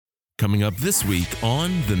coming up this week on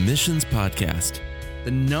the Missions Podcast. The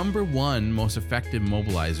number one most effective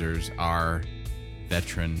mobilizers are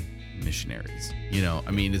veteran missionaries.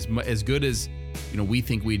 As good as we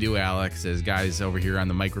think we do, Alex, as guys over here on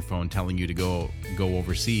the microphone telling you to go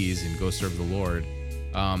overseas and go serve the Lord.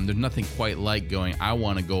 There's nothing quite like going, I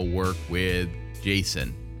want to go work with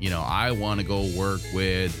Jason. I want to go work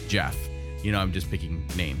with Jeff. I'm just picking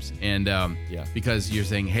names. And because you're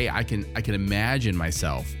saying, hey, I can imagine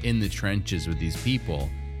myself in the trenches with these people.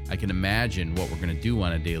 I can imagine what we're going to do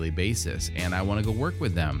on a daily basis. And I want to go work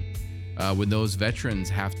with them. When those veterans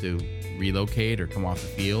have to relocate or come off the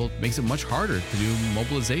field, makes it much harder to do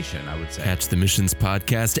mobilization, I would say. Catch the Missions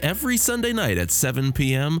Podcast every Sunday night at 7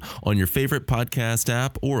 p.m. on your favorite podcast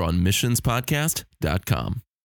app or on missionspodcast.com.